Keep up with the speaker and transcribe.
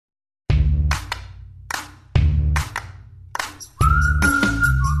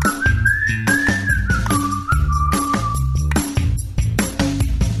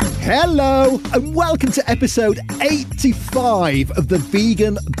Hello and welcome to episode 85 of the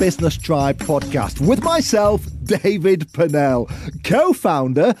Vegan Business Tribe podcast with myself, David Purnell,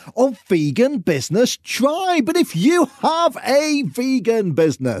 co-founder of Vegan Business Tribe. And if you have a vegan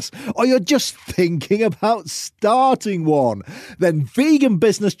business or you're just thinking about starting one, then Vegan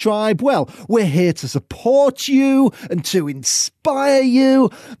Business Tribe, well, we're here to support you and to inspire you,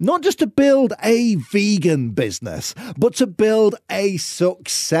 not just to build a vegan business, but to build a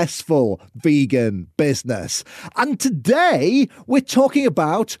successful vegan business. And today we're talking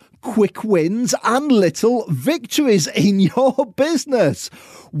about quick wins and little victories in your business,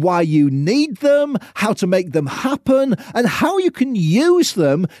 why you need them, how to make them happen, and how you can use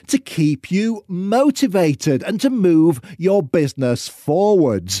them to keep you motivated and to move your business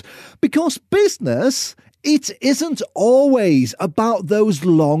forwards. Because business, it isn't always about those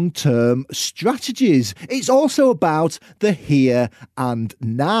long-term strategies. It's also about the here and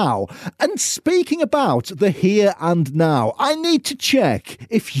now. And speaking about the here and now, I need to check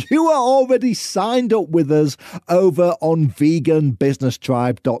if you are already signed up with us over on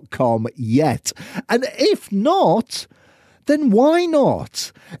veganbusinesstribe.com yet. And if not, then why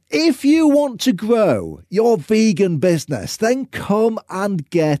not? If you want to grow your vegan business, then come and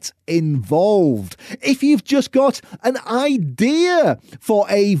get involved. If you've just got an idea for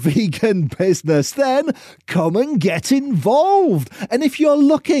a vegan business, then come and get involved. And if you're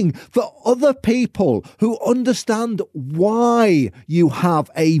looking for other people who understand why you have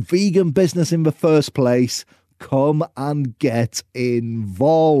a vegan business in the first place, come and get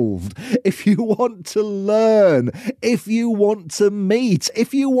involved. If you want to learn, if you want to meet,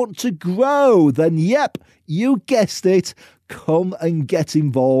 if you want to grow, then yep, you guessed it, come and get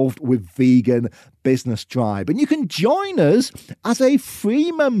involved with Vegan Business Tribe. And you can join us as a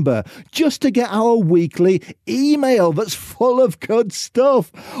free member just to get our weekly email that's full of good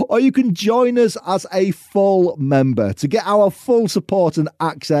stuff. Or you can join us as a full member to get our full support and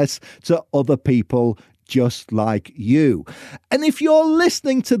access to other people just like you. And if you're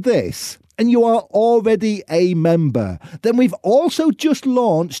listening to this and you are already a member, then we've also just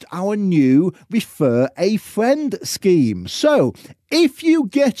launched our new Refer a Friend scheme. So if you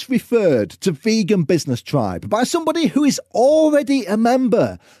get referred to Vegan Business Tribe by somebody who is already a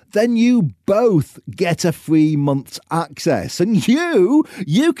member, then you both get a free month's access. And you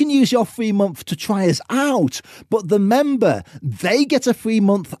can use your free month to try us out. But the member, they get a free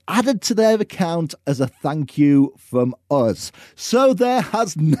month added to their account as a thank you from us. So there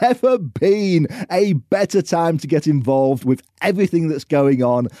has never been a better time to get involved with everything that's going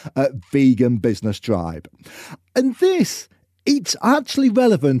on at Vegan Business Tribe. And this, it's actually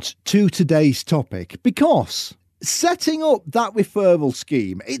relevant to today's topic because setting up that referral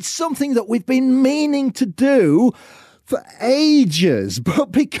scheme, it's something that we've been meaning to do for ages,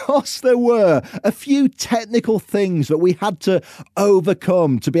 but because there were a few technical things that we had to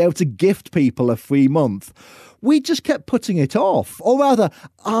overcome to be able to gift people a free month, we just kept putting it off, or rather,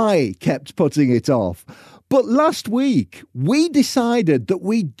 I kept putting it off. But last week, we decided that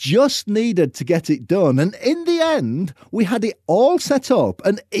we just needed to get it done. And in the end, we had it all set up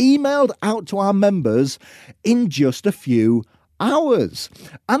and emailed out to our members in just a few hours.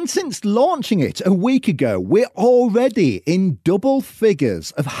 And since launching it a week ago, we're already in double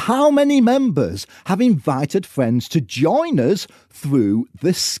figures of how many members have invited friends to join us through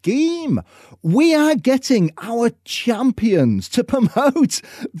the scheme. We are getting our champions to promote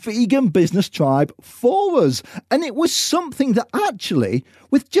Vegan Business Tribe for us. And it was something that actually,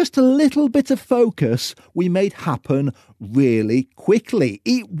 with just a little bit of focus, we made happen really quickly.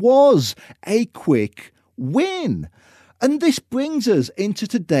 It was a quick win. And this brings us into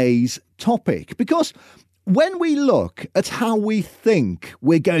today's topic, because when we look at how we think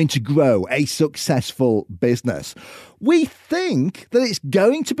we're going to grow a successful business, we think that it's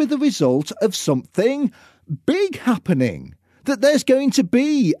going to be the result of something big happening, that there's going to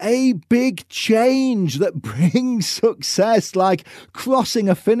be a big change that brings success, like crossing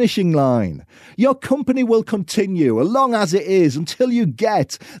a finishing line. Your company will continue along as it is until you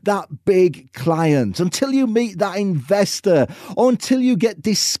get that big client, until you meet that investor, or until you get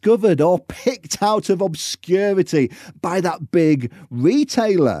discovered or picked out of obscurity by that big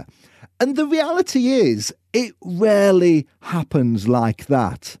retailer. And the reality is, it rarely happens like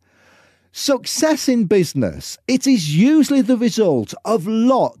that. Success in business, it is usually the result of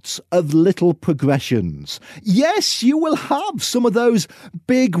lots of little progressions. Yes, you will have some of those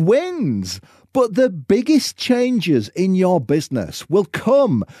big wins, but the biggest changes in your business will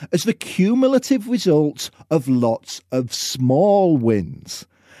come as the cumulative result of lots of small wins.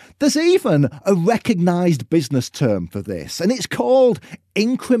 There's even a recognised business term for this, and it's called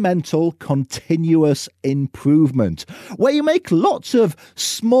incremental continuous improvement, where you make lots of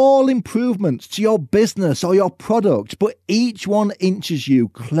small improvements to your business or your product, but each one inches you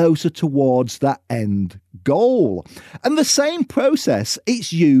closer towards that end goal. And the same process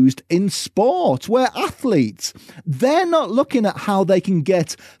it's used in sport, where athletes, they're not looking at how they can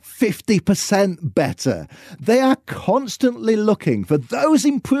get 50% better. They are constantly looking for those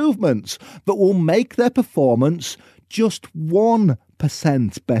improvements that will make their performance just 1%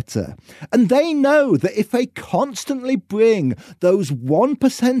 better. And they know that if they constantly bring those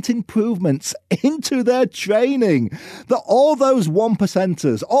 1% improvements into their training, that all those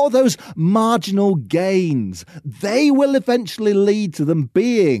 1%ers, all those marginal gains, they will eventually lead to them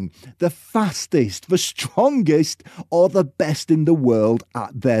being the fastest, the strongest, or the best in the world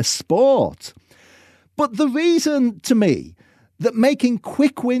at their sport. But the reason, to me, that making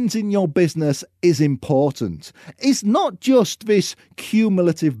quick wins in your business is important is not just this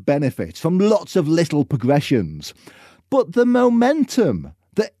cumulative benefit from lots of little progressions, but the momentum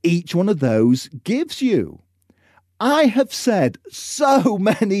that each one of those gives you. I have said so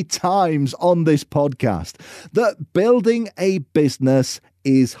many times on this podcast that building a business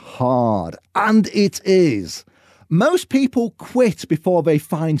is hard, and it is. Most people quit before they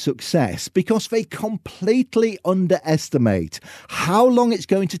find success because they completely underestimate how long it's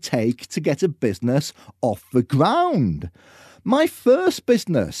going to take to get a business off the ground. My first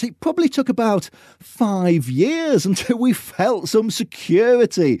business, it probably took about 5 years until we felt some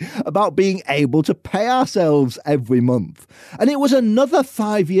security about being able to pay ourselves every month. And it was another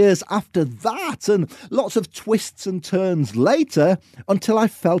 5 years after that and lots of twists and turns later until I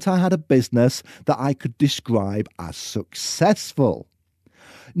felt I had a business that I could describe as successful.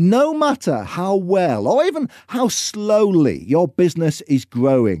 No matter how well or even how slowly your business is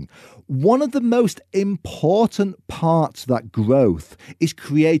growing, one of the most important parts of that growth is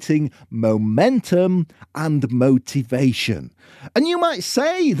creating momentum and motivation. And you might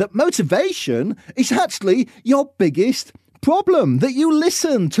say that motivation is actually your biggest problem, that you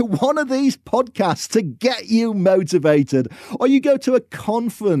listen to one of these podcasts to get you motivated, or you go to a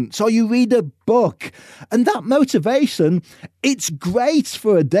conference, or you read a book, and that motivation, it's great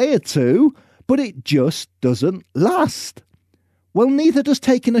for a day or two, but it just doesn't last. Well, neither does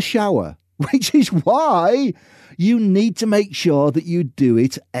taking a shower, which is why you need to make sure that you do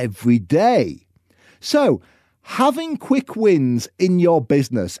it every day. So, having quick wins in your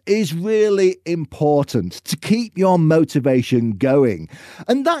business is really important to keep your motivation going.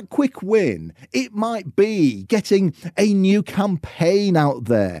 And that quick win, it might be getting a new campaign out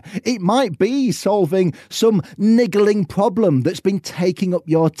there. It might be solving some niggling problem that's been taking up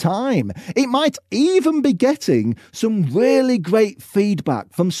your time. It might even be getting some really great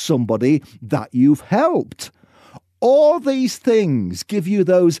feedback from somebody that you've helped. All these things give you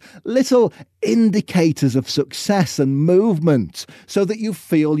those little indicators of success and movement so that you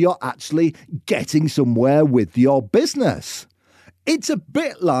feel you're actually getting somewhere with your business. It's a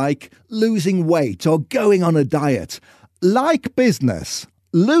bit like losing weight or going on a diet. Like business,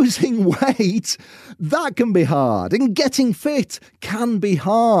 losing weight, that can be hard, and getting fit can be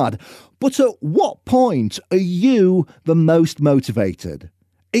hard. But at what point are you the most motivated?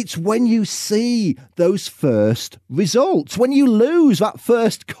 It's when you see those first results, when you lose that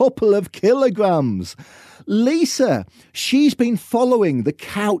first couple of kilograms. Lisa, she's been following the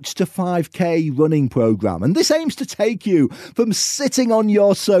Couch to 5K running program, and this aims to take you from sitting on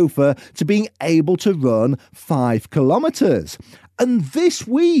your sofa to being able to run 5 kilometers. And this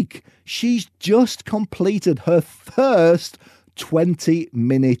week, she's just completed her first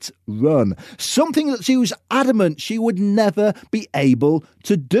 20-minute run, something that she was adamant she would never be able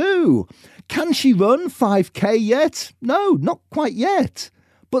to do. Can she run 5K yet? No, not quite yet.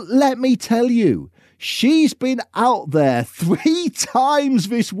 But let me tell you, she's been out there 3 times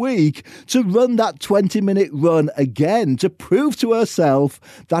this week to run that 20-minute run again, to prove to herself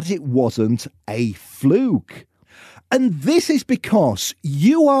that it wasn't a fluke. And this is because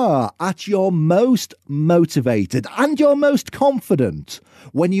you are at your most motivated and your most confident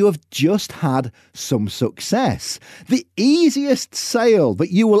when you have just had some success. The easiest sale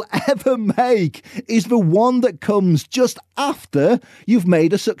that you will ever make is the one that comes just after you've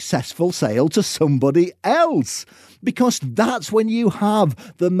made a successful sale to somebody else, because that's when you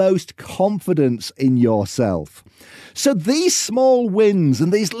have the most confidence in yourself. So these small wins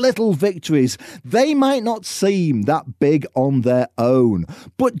and these little victories, they might not seem that big on their own,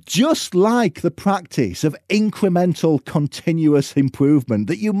 but just like the practice of incremental continuous improvement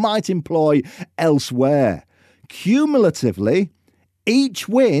that you might employ elsewhere, cumulatively, each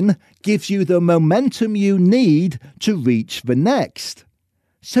win gives you the momentum you need to reach the next.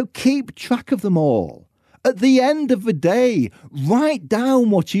 So keep track of them all. At the end of the day, write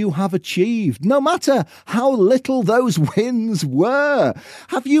down what you have achieved, no matter how little those wins were.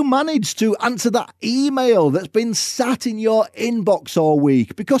 Have you managed to answer that email that's been sat in your inbox all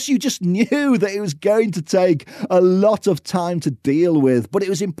week because you just knew that it was going to take a lot of time to deal with, but it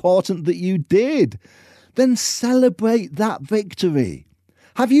was important that you did? Then celebrate that victory.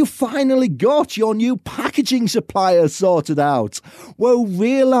 Have you finally got your new packaging supplier sorted out? Well,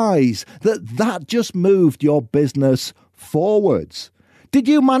 realise that just moved your business forwards. Did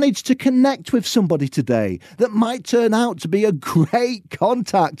you manage to connect with somebody today that might turn out to be a great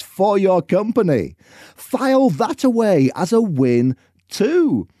contact for your company? File that away as a win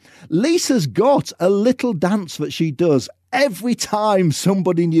too. Lisa's got a little dance that she does every time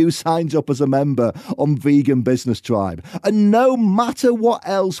somebody new signs up as a member on Vegan Business Tribe. And no matter what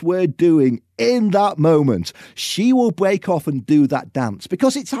else we're doing in that moment, she will break off and do that dance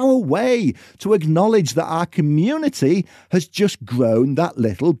because it's our way to acknowledge that our community has just grown that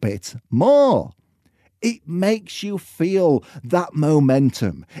little bit more. It makes you feel that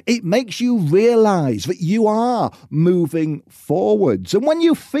momentum. It makes you realise that you are moving forwards. And when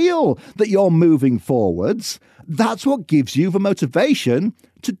you feel that you're moving forwards, that's what gives you the motivation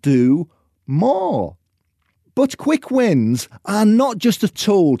to do more. But quick wins are not just a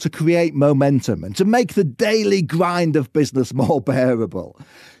tool to create momentum and to make the daily grind of business more bearable.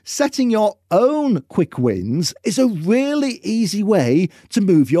 Setting your own quick wins is a really easy way to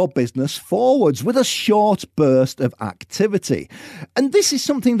move your business forwards with a short burst of activity. And this is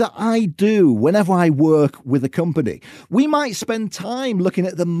something that I do whenever I work with a company. We might spend time looking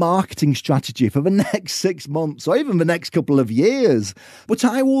at the marketing strategy for the next 6 months or even the next couple of years. But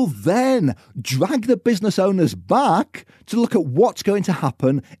I will then drag the business owners back to look at what's going to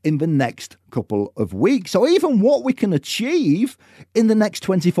happen in the next couple of weeks, or even what we can achieve in the next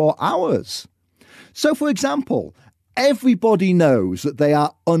 24 hours. So, for example, everybody knows that they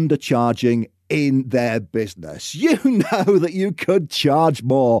are undercharging in their business. You know that you could charge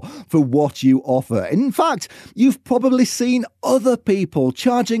more for what you offer. In fact, you've probably seen other people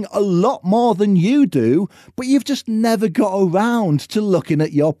charging a lot more than you do, but you've just never got around to looking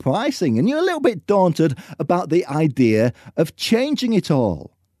at your pricing, and you're a little bit daunted about the idea of changing it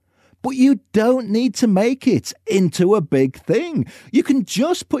all. But you don't need to make it into a big thing. You can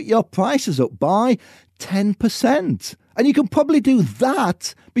just put your prices up by 10%. And you can probably do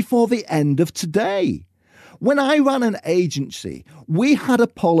that before the end of today. When I ran an agency, we had a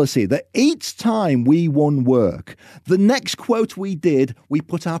policy that each time we won work, the next quote we did, we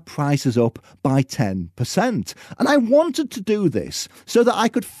put our prices up by 10%. And I wanted to do this so that I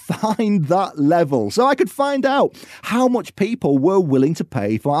could find that level, so I could find out how much people were willing to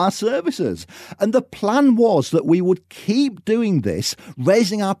pay for our services. And the plan was that we would keep doing this,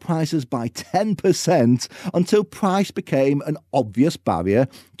 raising our prices by 10% until price became an obvious barrier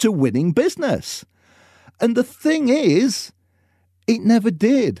to winning business. And the thing is, it never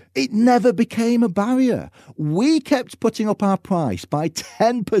did. It never became a barrier. We kept putting up our price by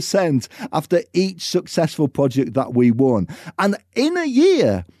 10% after each successful project that we won. And in a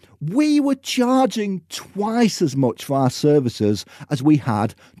year, we were charging twice as much for our services as we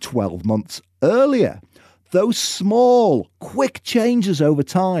had 12 months earlier. Those small, quick changes over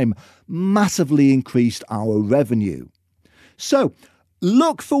time massively increased our revenue. So,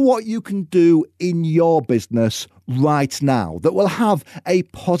 look for what you can do in your business right now that will have a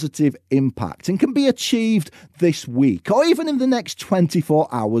positive impact and can be achieved this week or even in the next 24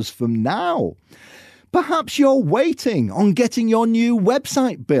 hours from now. Perhaps you're waiting on getting your new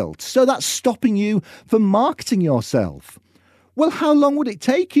website built, so that's stopping you from marketing yourself. Well, how long would it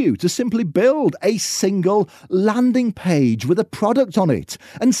take you to simply build a single landing page with a product on it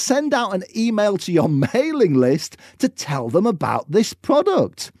and send out an email to your mailing list to tell them about this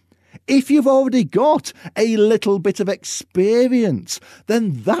product? If you've already got a little bit of experience,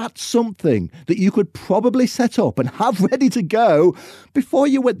 then that's something that you could probably set up and have ready to go before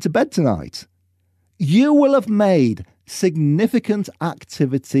you went to bed tonight. You will have made significant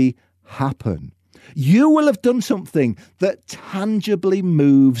activity happen. You will have done something that tangibly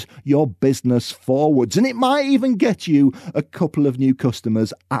moves your business forwards, and it might even get you a couple of new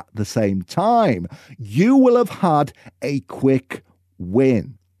customers at the same time. You will have had a quick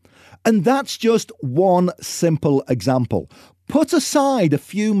win. And that's just one simple example. Put aside a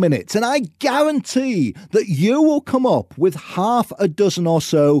few minutes and I guarantee that you will come up with half a dozen or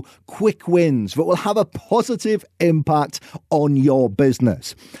so quick wins that will have a positive impact on your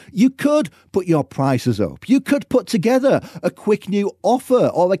business. You could put your prices up. You could put together a quick new offer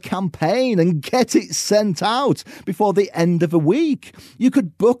or a campaign and get it sent out before the end of a week. You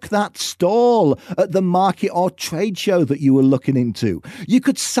could book that stall at the market or trade show that you were looking into. You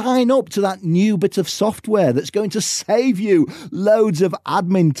could sign up to that new bit of software that's going to save you loads of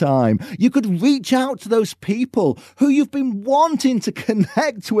admin time. You could reach out to those people who you've been wanting to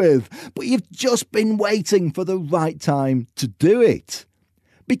connect with, but you've just been waiting for the right time to do it.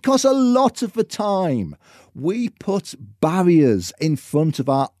 Because a lot of the time, we put barriers in front of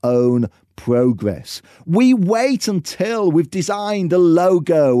our own progress. We wait until we've designed a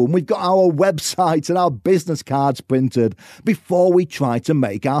logo and we've got our website and our business cards printed before we try to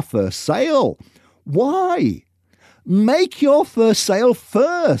make our first sale. Why? Make your first sale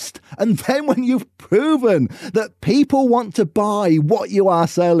first, and then when you've proven that people want to buy what you are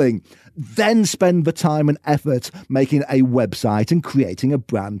selling, then spend the time and effort making a website and creating a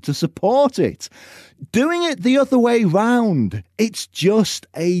brand to support it. Doing it the other way round, it's just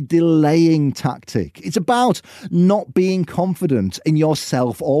a delaying tactic. It's about not being confident in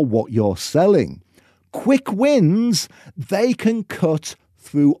yourself or what you're selling. Quick wins, they can cut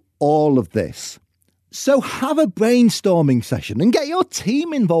through all of this. So have a brainstorming session and get your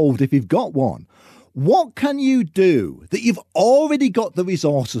team involved if you've got one. What can you do that you've already got the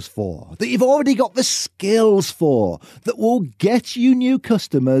resources for, that you've already got the skills for, that will get you new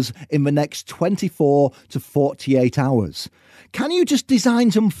customers in the next 24 to 48 hours? Can you just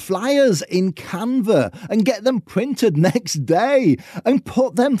design some flyers in Canva and get them printed next day and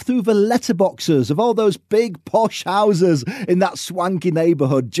put them through the letterboxes of all those big posh houses in that swanky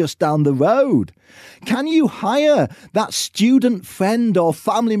neighbourhood just down the road? Can you hire that student friend or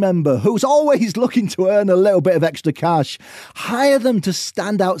family member who's always looking to earn a little bit of extra cash? Hire them to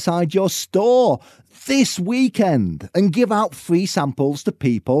stand outside your store this weekend and give out free samples to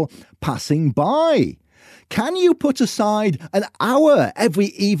people passing by. Can you put aside an hour every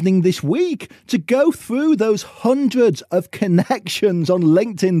evening this week to go through those hundreds of connections on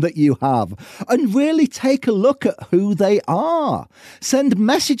LinkedIn that you have and really take a look at who they are? Send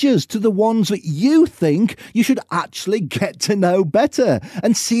messages to the ones that you think you should actually get to know better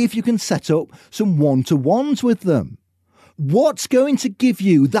and see if you can set up some one-to-ones with them. What's going to give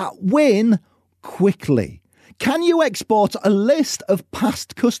you that win quickly? Can you export a list of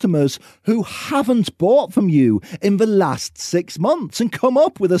past customers who haven't bought from you in the last 6 months and come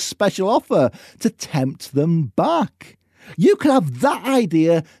up with a special offer to tempt them back? You can have that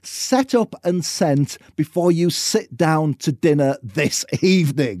idea set up and sent before you sit down to dinner this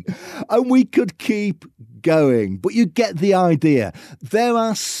evening. And we could keep going, but you get the idea. There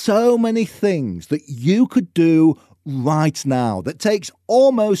are so many things that you could do right now that takes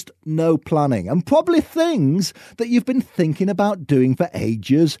almost no planning, and probably things that you've been thinking about doing for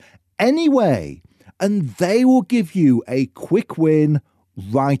ages anyway, and they will give you a quick win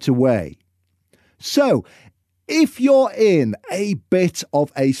right away. So if you're in a bit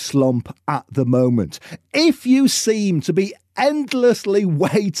of a slump at the moment, if you seem to be endlessly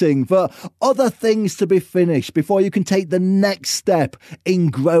waiting for other things to be finished before you can take the next step in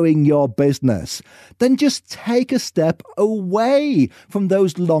growing your business, then just take a step away from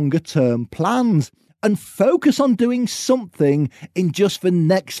those longer term plans and focus on doing something in just the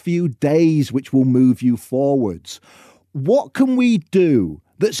next few days which will move you forwards. What can we do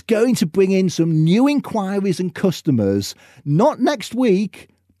that's going to bring in some new inquiries and customers, not next week,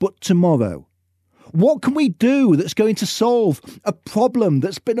 but tomorrow? What can we do that's going to solve a problem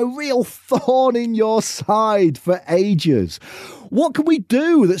that's been a real thorn in your side for ages? What can we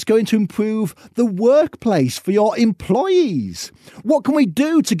do that's going to improve the workplace for your employees? What can we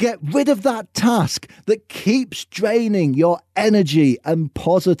do to get rid of that task that keeps draining your energy and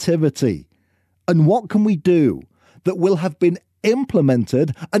positivity? And what can we do that will have been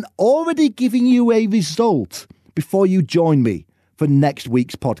implemented and already giving you a result before you join me for next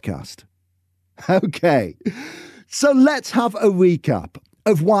week's podcast? Okay, so let's have a recap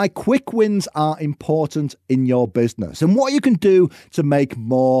of why quick wins are important in your business and what you can do to make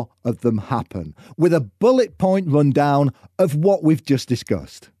more of them happen, with a bullet point rundown of what we've just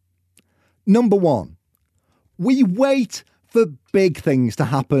discussed. Number 1, we wait for big things to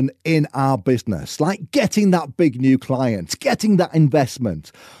happen in our business, like getting that big new client, getting that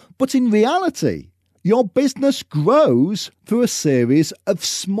investment. But in reality, your business grows through a series of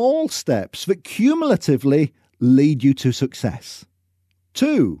small steps that cumulatively lead you to success.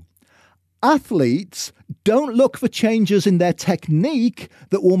 2, athletes don't look for changes in their technique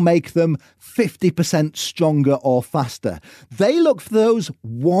that will make them 50% stronger or faster. They look for those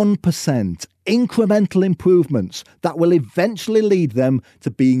 1% incremental improvements that will eventually lead them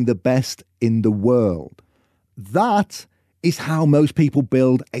to being the best in the world. That is how most people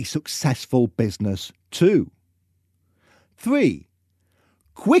build a successful business too. 3.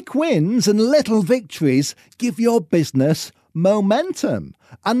 Quick wins and little victories give your business momentum,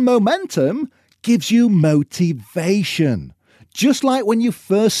 and momentum gives you motivation. Just like when you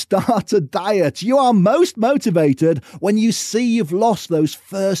first start a diet, you are most motivated when you see you've lost those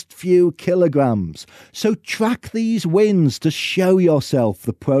first few kilograms. So track these wins to show yourself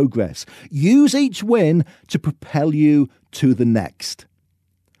the progress. Use each win to propel you to the next.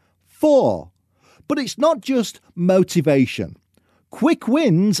 4. But it's not just motivation. Quick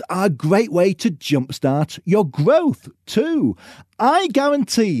wins are a great way to jumpstart your growth too. I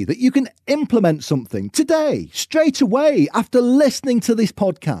guarantee that you can implement something today, straight away, after listening to this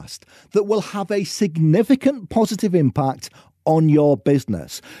podcast that will have a significant positive impact on your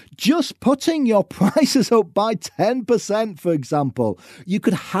business. Just putting your prices up by 10%, for example, you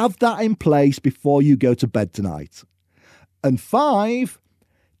could have that in place before you go to bed tonight. And 5,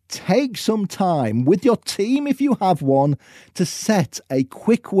 take some time with your team, if you have one, to set a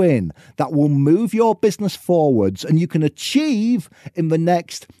quick win that will move your business forwards and you can achieve in the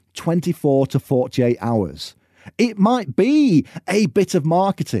next 24 to 48 hours. It might be a bit of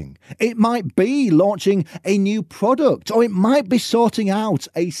marketing. It might be launching a new product, or it might be sorting out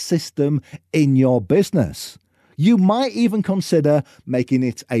a system in your business. You might even consider making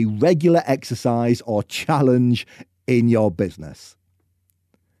it a regular exercise or challenge in your business.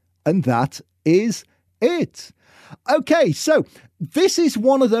 And that is it. Okay, so this is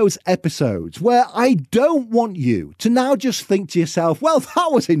one of those episodes where I don't want you to now just think to yourself, well,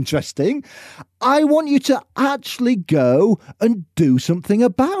 that was interesting. I want you to actually go and do something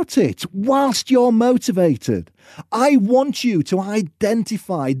about it whilst you're motivated. I want you to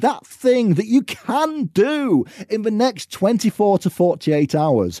identify that thing that you can do in the next 24 to 48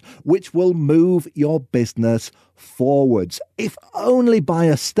 hours, which will move your business forwards, if only by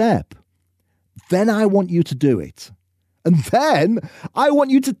a step. Then I want you to do it. And then I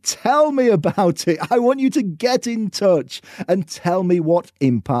want you to tell me about it. I want you to get in touch and tell me what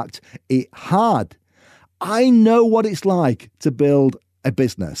impact it had. I know what it's like to build a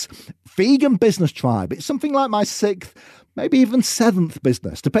business. Vegan Business Tribe, it's something like my 6th, maybe even 7th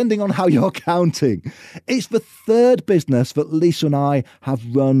business, depending on how you're counting. It's the 3rd business that Lisa and I have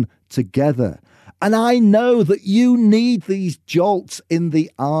run together. And I know that you need these jolts in the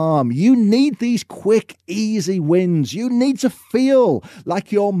arm. You need these quick, easy wins. You need to feel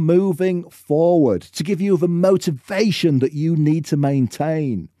like you're moving forward to give you the motivation that you need to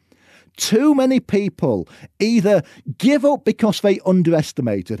maintain. Too many people either give up because they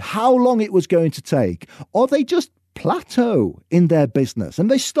underestimated how long it was going to take, or they just plateau in their business and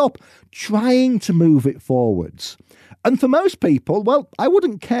they stop trying to move it forwards. And for most people, well, I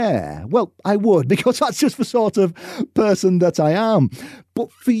wouldn't care. Well, I would, because that's just the sort of person that I am.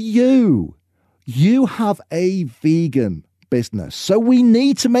 But for you, you have a vegan business. So we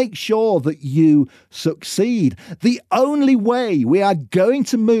need to make sure that you succeed. The only way we are going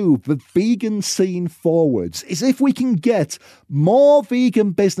to move the vegan scene forwards is if we can get more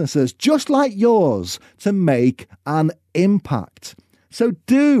vegan businesses just like yours to make an impact. So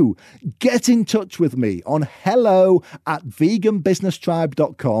do get in touch with me on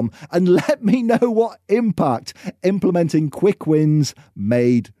hello@veganbusinesstribe.com and let me know what impact implementing quick wins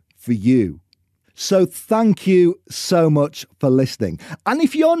made for you. So thank you so much for listening. And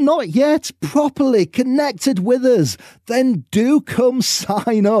if you're not yet properly connected with us, then do come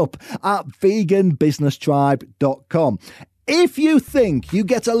sign up at veganbusinesstribe.com. If you think you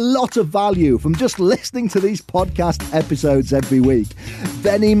get a lot of value from just listening to these podcast episodes every week,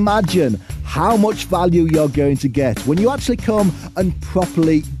 then imagine how much value you're going to get when you actually come and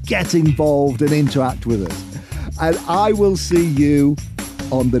properly get involved and interact with us. And I will see you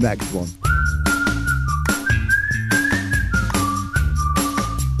on the next one.